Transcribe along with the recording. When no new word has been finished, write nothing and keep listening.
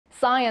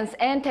Science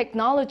and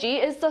technology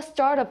is the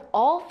start of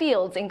all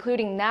fields,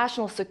 including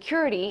national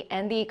security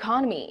and the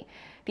economy.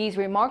 These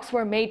remarks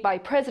were made by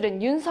President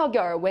Yoon Suk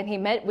Yeol when he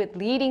met with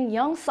leading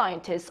young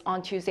scientists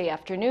on Tuesday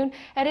afternoon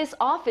at his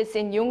office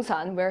in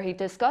Yongsan, where he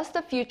discussed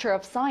the future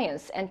of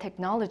science and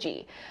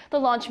technology. The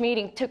launch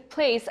meeting took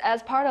place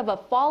as part of a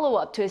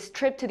follow-up to his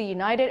trip to the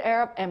United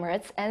Arab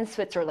Emirates and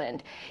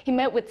Switzerland. He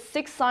met with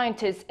 6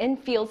 scientists in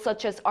fields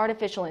such as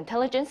artificial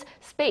intelligence,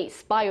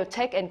 space,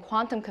 biotech, and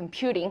quantum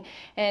computing,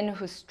 and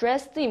who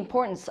stressed the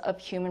importance of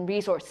human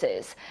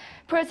resources.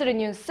 President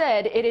Yoon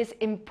said it is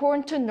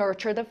important to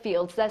nurture the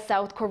fields that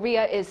South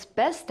Korea is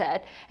best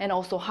at, and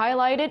also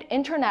highlighted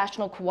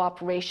international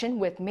cooperation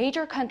with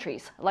major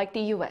countries like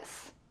the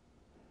U.S.